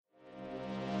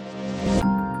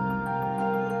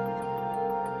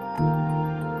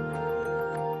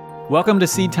Welcome to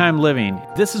Seed Time Living.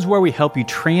 This is where we help you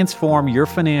transform your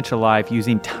financial life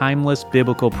using timeless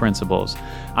biblical principles.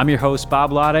 I'm your host,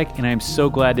 Bob Loddick, and I'm so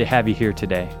glad to have you here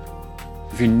today.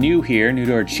 If you're new here, new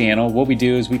to our channel, what we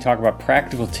do is we talk about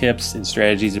practical tips and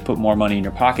strategies to put more money in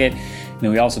your pocket. And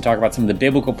then we also talk about some of the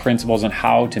biblical principles on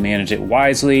how to manage it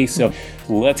wisely. So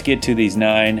let's get to these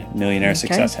 9 millionaire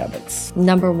success habits.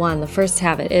 Number 1, the first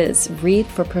habit is read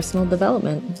for personal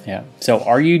development. Yeah. So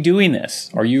are you doing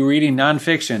this? Are you reading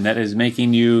nonfiction that is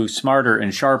making you smarter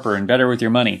and sharper and better with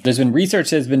your money? There's been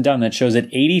research that's been done that shows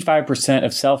that 85%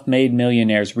 of self-made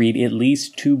millionaires read at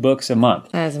least 2 books a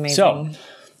month. That is amazing. So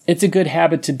it's a good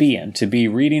habit to be in, to be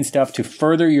reading stuff to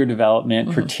further your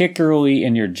development, particularly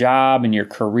in your job, in your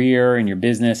career, in your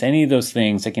business, any of those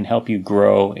things that can help you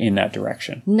grow in that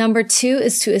direction. Number 2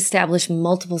 is to establish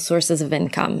multiple sources of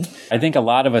income. I think a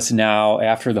lot of us now,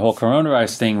 after the whole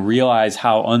coronavirus thing, realize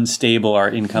how unstable our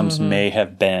incomes may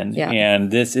have been. Yeah. And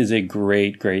this is a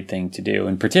great thing to do.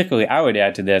 And particularly, I would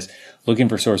add to this, looking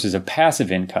for sources of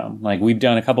passive income. Like we've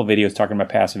done a couple videos talking about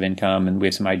passive income and we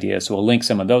have some ideas. So we'll link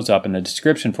some of those up in the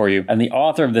description for you. And the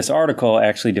author of this article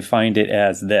actually defined it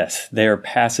as this. They are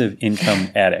passive income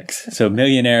addicts. So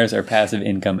millionaires are passive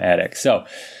income addicts. So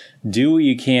do what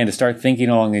you can to start thinking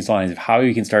along these lines of how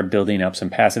you can start building up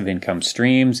some passive income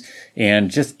streams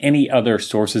and just any other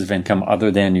sources of income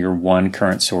other than your one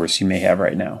current source you may have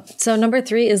right now. So number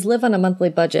 3 is live on a monthly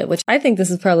budget, which I think this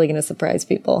is probably going to surprise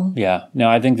people. Yeah. No,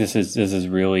 I think this is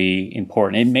really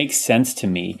important. It makes sense to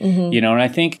me, and I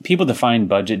think people define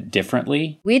budget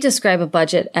differently. We describe a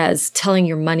budget as telling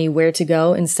your money where to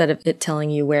go instead of it telling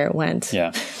you where it went.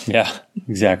 Yeah,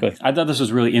 exactly. I thought this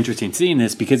was really interesting seeing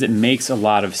this because it makes a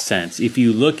lot of sense. If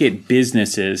you look at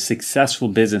businesses, successful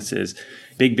businesses,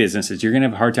 big businesses, you're going to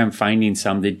have a hard time finding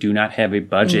some that do not have a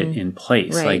budget in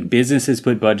place. Right. Like businesses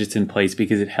put budgets in place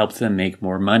because it helps them make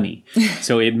more money.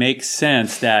 So it makes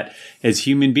sense that as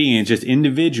human beings, just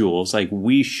individuals, like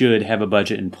we should have a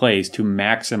budget in place to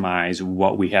maximize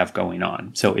what we have going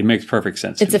on. So it makes perfect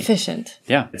sense. It's efficient.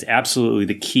 Yeah, it's absolutely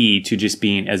the key to just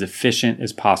being as efficient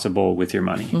as possible with your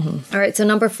money. All right. So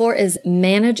number 4 is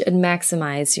manage and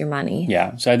maximize your money.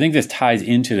 Yeah. So I think this ties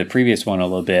into the previous one a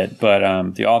little bit,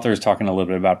 but the author is talking a little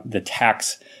bit about the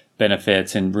tax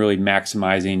benefits and really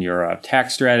maximizing your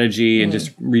tax strategy and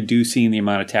just reducing the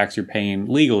amount of tax you're paying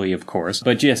legally, of course,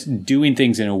 but just doing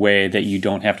things in a way that you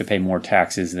don't have to pay more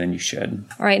taxes than you should.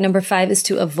 All right. Number 5 is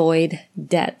to avoid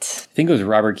debt. I think it was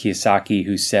Robert Kiyosaki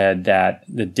who said that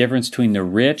the difference between the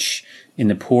rich and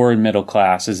the poor and middle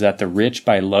class is that the rich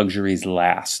buy luxuries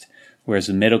last, whereas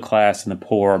the middle class and the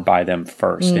poor buy them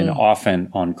first and often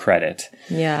on credit.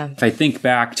 Yeah. If I think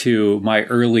back to my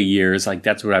early years, like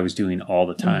that's what I was doing all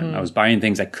the time. I was buying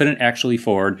things I couldn't actually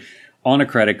afford on a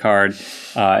credit card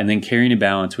and then carrying a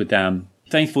balance with them.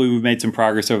 Thankfully, we've made some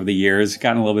progress over the years,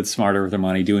 gotten a little bit smarter with our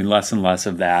money, doing less and less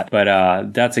of that.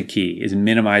 But that's a key, is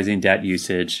minimizing debt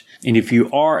usage. And if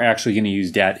you are actually going to use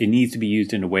debt, it needs to be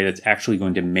used in a way that's actually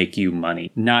going to make you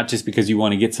money, not just because you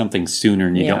want to get something sooner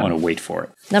and you don't want to wait for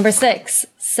it. Number 6,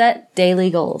 set daily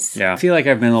goals. Yeah, I feel like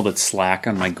I've been a little bit slack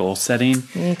on my goal setting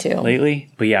Me too. lately.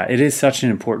 But yeah, it is such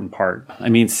an important part. I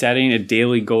mean, setting a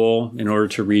daily goal in order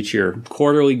to reach your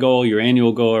quarterly goal, your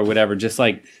annual goal, or whatever, just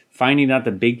like finding out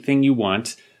the big thing you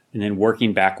want and then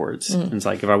working backwards. And it's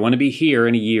like, if I want to be here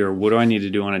in a year, what do I need to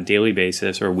do on a daily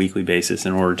basis or a weekly basis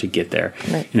in order to get there?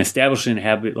 Right. And establishing a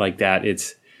habit like that,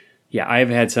 I've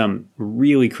had some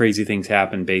really crazy things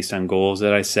happen based on goals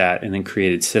that I set and then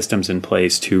created systems in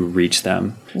place to reach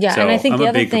them. Yeah, so and I think I'm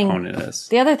a big proponent of this.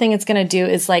 The other thing it's going to do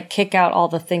is like kick out all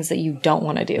the things that you don't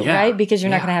want to do, right? Because you're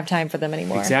not going to have time for them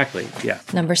anymore. Exactly, yeah.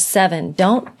 Number 7,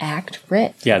 don't act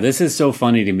rich. Yeah, this is so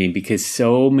funny to me because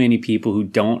so many people who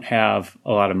don't have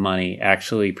a lot of money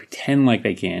actually pretend like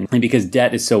they can. And because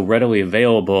debt is so readily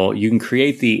available, you can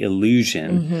create the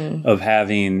illusion of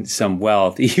having some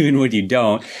wealth even when you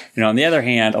don't. And on the other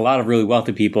hand, a lot of really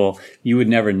wealthy people, you would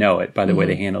never know it by the way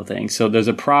they handle things. So there's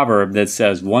a proverb that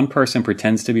says, one person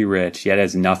pretends to be rich, yet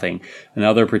has nothing.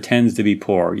 Another pretends to be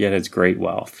poor, yet has great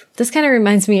wealth. This kind of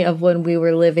reminds me of when we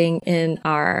were living in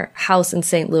our house in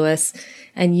St. Louis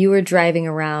and you were driving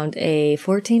around a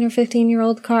 14 or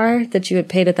 15-year-old car that you had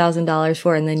paid $1,000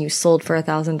 for and then you sold for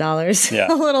 $1,000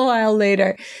 a little while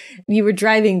later. You were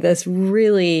driving this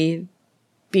really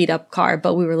beat up car,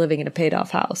 but we were living in a paid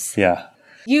off house. Yeah.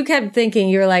 You kept thinking,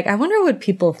 you were like, I wonder what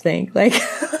people think. Like,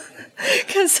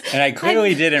 and I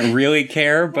clearly didn't really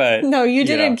care, but no, you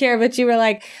didn't care, but you were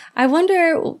like, I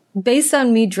wonder, based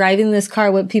on me driving this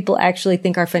car, what people actually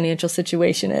think our financial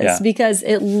situation is, because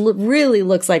it really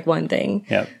looks like one thing.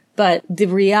 Yep. But the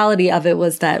reality of it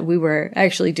was that we were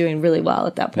actually doing really well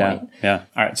at that point. Yeah.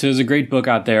 All right. So there's a great book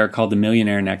out there called The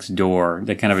Millionaire Next Door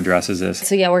that kind of addresses this.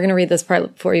 So yeah, we're going to read this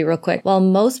part for you real quick. While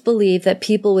most believe that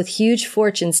people with huge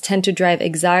fortunes tend to drive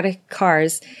exotic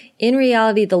cars, in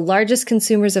reality, the largest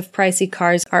consumers of pricey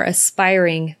cars are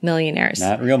aspiring millionaires.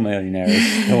 Not real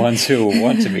millionaires, the ones who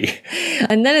want to be.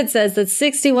 And then it says that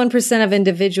 61% of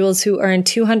individuals who earn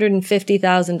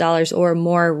 $250,000 or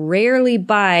more rarely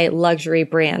buy luxury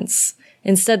brands.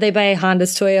 Instead, they buy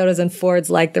Hondas, Toyotas, and Fords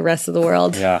like the rest of the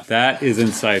world. Yeah, that is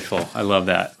insightful. I love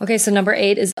that. Okay, so number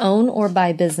 8 is own or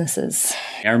buy businesses.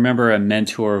 I remember a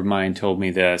mentor of mine told me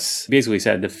this. He basically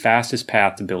said the fastest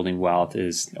path to building wealth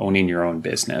is owning your own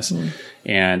business.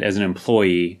 And as an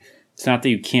employee, it's not that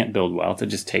you can't build wealth. It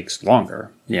just takes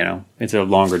longer. It's a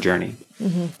longer journey.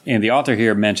 And the author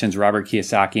here mentions Robert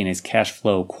Kiyosaki and his cash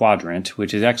flow quadrant,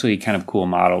 which is actually kind of a cool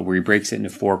model where he breaks it into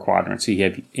 4 quadrants. So you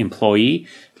have employee,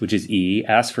 which is E,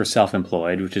 S for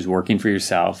self-employed, which is working for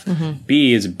yourself.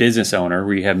 B is business owner,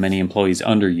 where you have many employees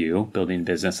under you building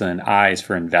business. And then I is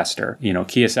for investor.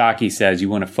 Kiyosaki says you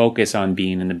want to focus on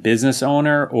being in the business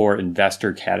owner or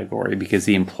investor category, because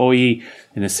the employee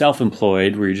and the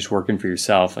self-employed, where you're just working for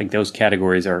yourself, like those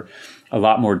categories are a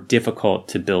lot more difficult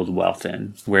to build wealth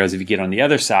in. Whereas if you get on the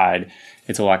other side,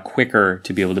 it's a lot quicker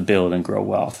to be able to build and grow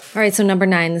wealth. All right, so number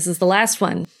 9, this is the last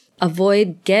one.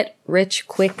 Avoid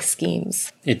get-rich-quick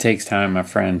schemes. It takes time, my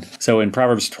friend. So in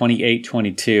Proverbs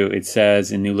 28:22, it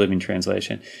says in New Living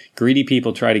Translation, greedy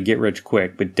people try to get rich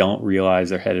quick, but don't realize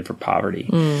they're headed for poverty.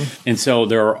 And so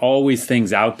there are always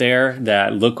things out there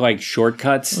that look like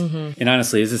shortcuts. And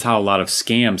honestly, this is how a lot of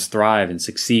scams thrive and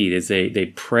succeed, is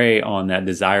they prey on that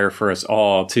desire for us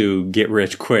all to get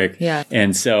rich quick. Yeah.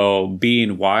 And so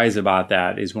being wise about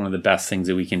that is one of the best things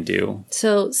that we can do.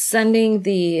 So sending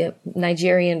the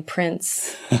Nigerian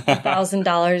prince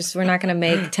 $1,000, we're not going to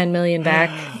make 10 million back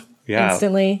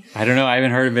instantly. I don't know. I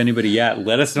haven't heard of anybody yet.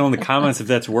 Let us know in the comments if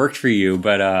that's worked for you,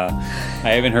 but I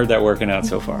haven't heard that working out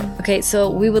so far. Okay, so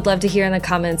we would love to hear in the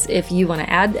comments if you want to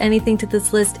add anything to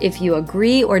this list, if you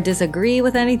agree or disagree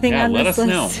with anything on this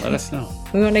list. Let us know.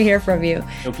 We want to hear from you.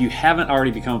 If you haven't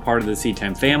already become a part of the Seed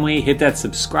Time family, hit that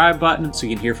subscribe button so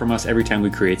you can hear from us every time we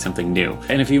create something new.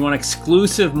 And if you want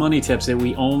exclusive money tips that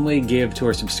we only give to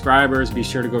our subscribers, be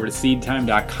sure to go over to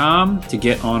seedtime.com to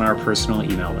get on our personal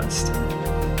email list.